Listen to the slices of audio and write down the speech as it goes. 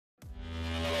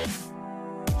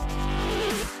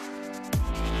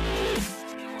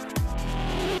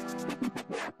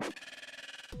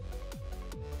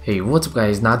Hey, what's up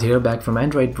guys, Nad here back from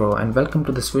Android Pro and welcome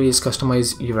to this series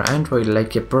Customize Your Android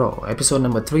Like a Pro, episode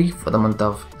number 3 for the month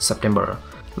of September.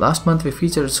 Last month we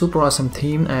featured a super awesome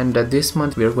theme and this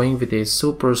month we are going with a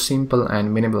super simple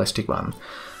and minimalistic one.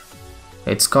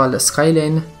 It's called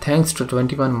Skyline thanks to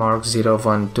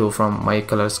 21mark012 from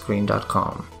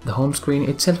mycolorscreen.com. The home screen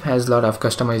itself has a lot of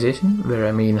customization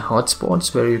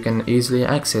hotspots where you can easily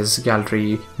access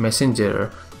gallery,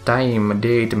 messenger, time,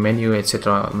 date, menu,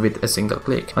 etc. with a single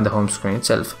click on the home screen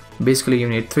itself. Basically you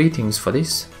need 3 things for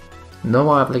this: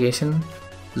 Nova application,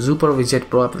 Super Widget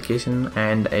Pro application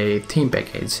and a theme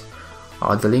package.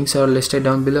 All the links are listed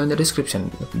down below in the description.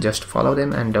 Just follow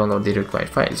them and download the required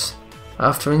files.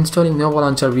 After installing Nova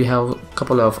Launcher we have a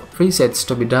couple of presets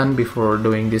to be done before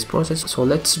doing this process, so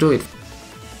let's do it.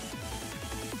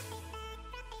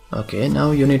 Okay, now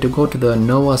you need to go to the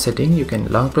Nova setting. You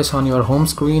can long press on your home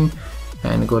screen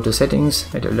and go to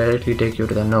settings. It will directly take you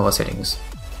to the Nova settings.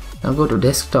 Now go to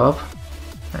desktop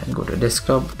and go to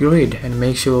desktop grid and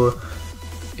make sure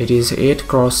it is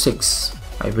 8x6.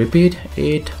 I repeat,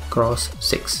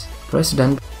 8x6. Press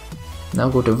done. Now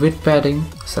go to width padding,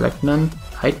 select none.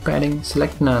 Height padding,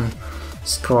 select none.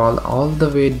 Scroll all the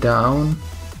way down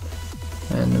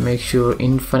and make sure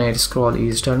infinite scroll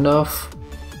is turned off.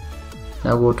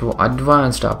 Now go to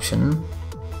advanced option.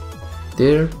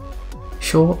 There,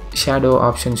 show shadow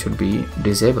option should be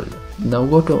disabled. Now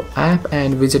go to app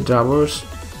and widget drawers,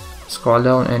 scroll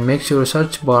down and make sure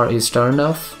search bar is turned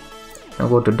off. Now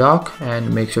go to dock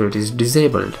and make sure it is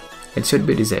disabled. It should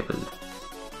be disabled.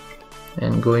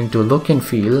 And going to look and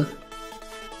feel,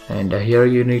 and here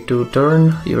you need to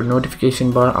turn your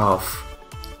notification bar off.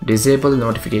 Disable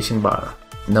notification bar.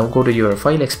 Now go to your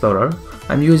file explorer.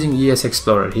 I'm using ES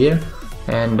Explorer here,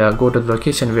 and go to the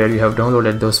location where you have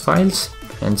downloaded those files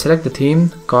and select the theme,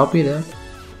 copy that,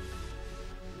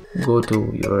 go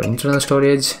to your internal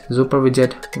storage, super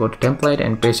widget, go to template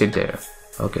and paste it there.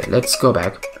 Okay, let's go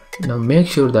back. Now make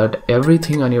sure that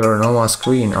everything on your Nova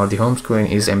screen or the home screen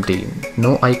is empty.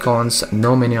 No icons,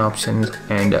 no menu options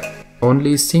and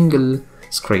only single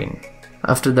screen.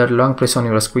 After that, long press on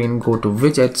your screen, go to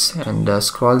widgets and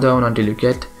scroll down until you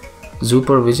get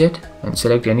super widget and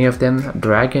select any of them,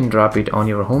 drag and drop it on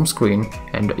your home screen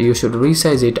and you should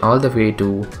resize it all the way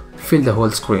to fill the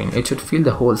whole screen. It should fill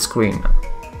the whole screen.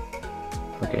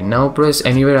 Okay, now press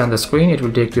anywhere on the screen, it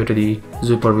will take you to the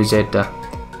super widget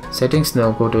settings.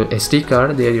 Now go to SD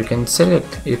card. There you can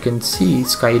select, you can see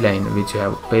Skyline which you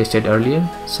have pasted earlier.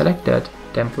 Select that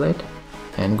template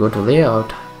and go to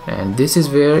layout, and this is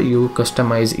where you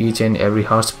customize each and every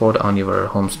hotspot on your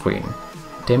home screen.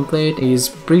 Template is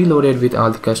preloaded with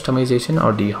all the customization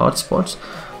or the hotspots,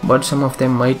 but some of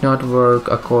them might not work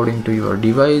according to your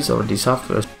device or the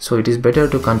software, so it is better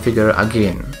to configure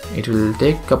again. It will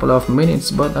take a couple of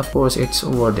minutes, but of course it's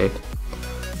worth it.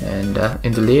 And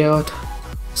in the layout,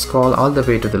 scroll all the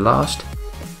way to the last.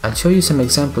 I'll show you some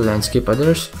example and skip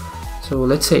others. So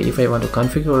let's say if I want to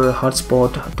configure a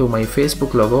hotspot to my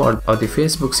Facebook logo or the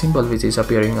Facebook symbol which is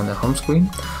appearing on the home screen.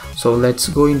 So let's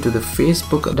go into the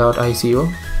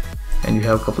facebook.ico and you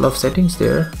have a couple of settings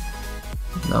there.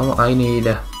 Now I need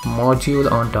a module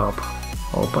on top.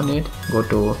 Open it, go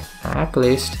to app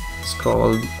list,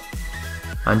 scroll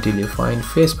until you find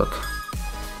Facebook.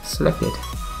 Select it.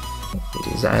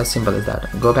 It is as simple as that.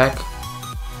 Go back.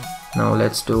 Now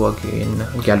let's do again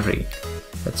gallery.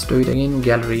 Let's do it again.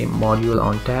 Gallery, module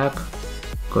on tab,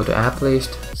 go to app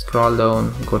list, scroll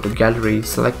down, go to gallery,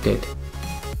 select it.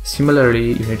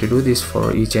 Similarly you need to do this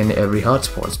for each and every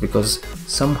hotspots, because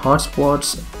some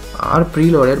hotspots are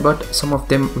preloaded but some of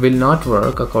them will not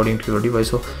work according to your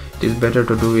device, so it is better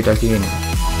to do it again.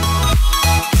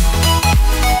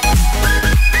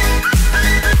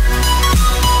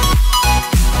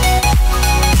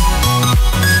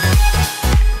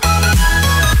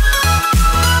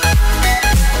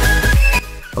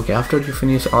 Okay, after you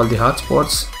finish all the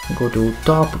hotspots, go to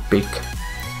top pick,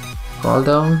 scroll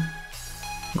down,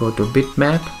 go to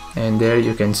bitmap, and there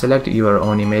you can select your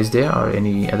own image there or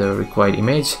any other required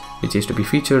image which is to be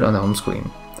featured on the home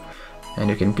screen, and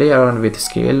you can play around with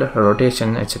scale,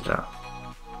 rotation, etc.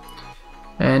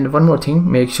 And one more thing,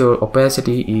 make sure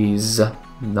opacity is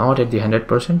not at the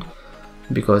 100%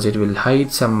 because it will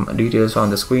hide some details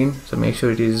on the screen, so make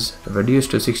sure it is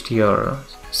reduced to 60 or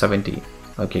 70.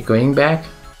 Okay, going back,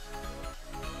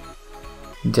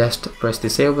 just press the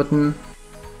save button.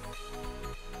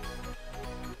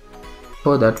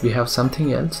 For that we have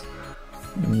something else.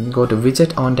 Go to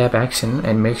widget on tap action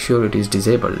and make sure it is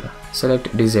disabled.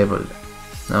 Select disabled.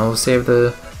 Now save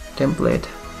the template.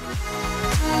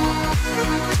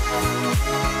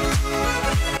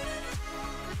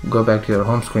 go back to your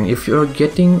home screen. If you're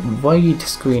getting white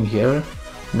screen here,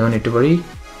 no need to worry,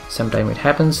 sometime it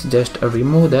happens. Just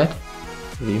remove that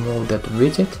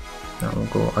widget. Now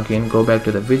go back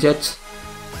to the widgets,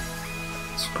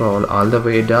 scroll all the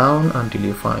way down until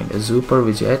you find a super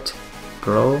widget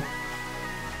pro,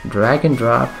 drag and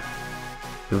drop,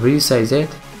 resize it.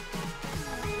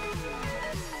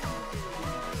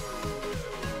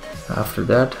 After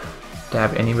that,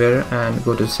 tap anywhere and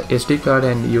go to SD card,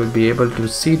 and you will be able to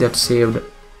see that saved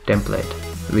template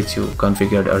which you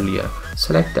configured earlier.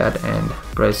 Select that and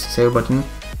press save button.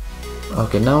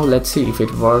 Okay, now let's see if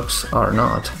it works or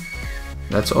not.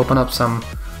 Let's open up some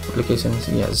applications.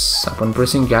 Yes, upon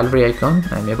pressing gallery icon,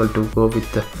 I'm able to go with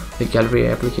the gallery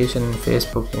application,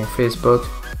 Facebook.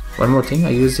 One more thing,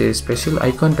 I use a special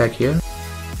icon pack here.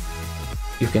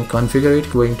 You can configure it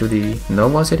going to the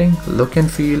Nova setting, look and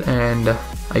feel, and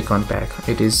icon pack.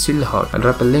 It is still hot. I'll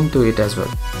drop a link to it as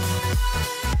well.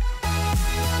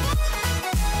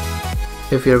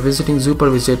 If you're visiting super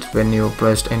widget when you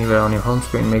pressed anywhere on your home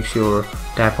screen, make sure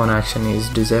tap on action is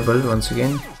disabled once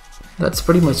again. That's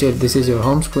pretty much it. This is your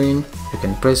home screen. You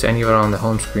can press anywhere on the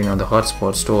home screen on the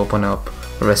hotspots to open up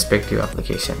respective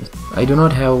applications. I do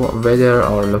not have weather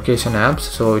or location apps,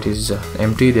 so it is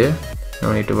empty there.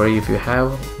 No need to worry if you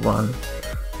have one.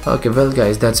 Okay, well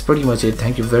guys, that's pretty much it.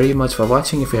 Thank you very much for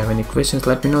watching. If you have any questions,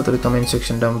 let me know in the comment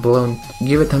section down below, and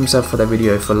give a thumbs up for the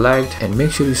video if you liked, and make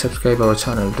sure you subscribe our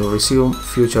channel to receive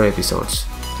future episodes.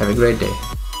 Have a great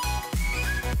day.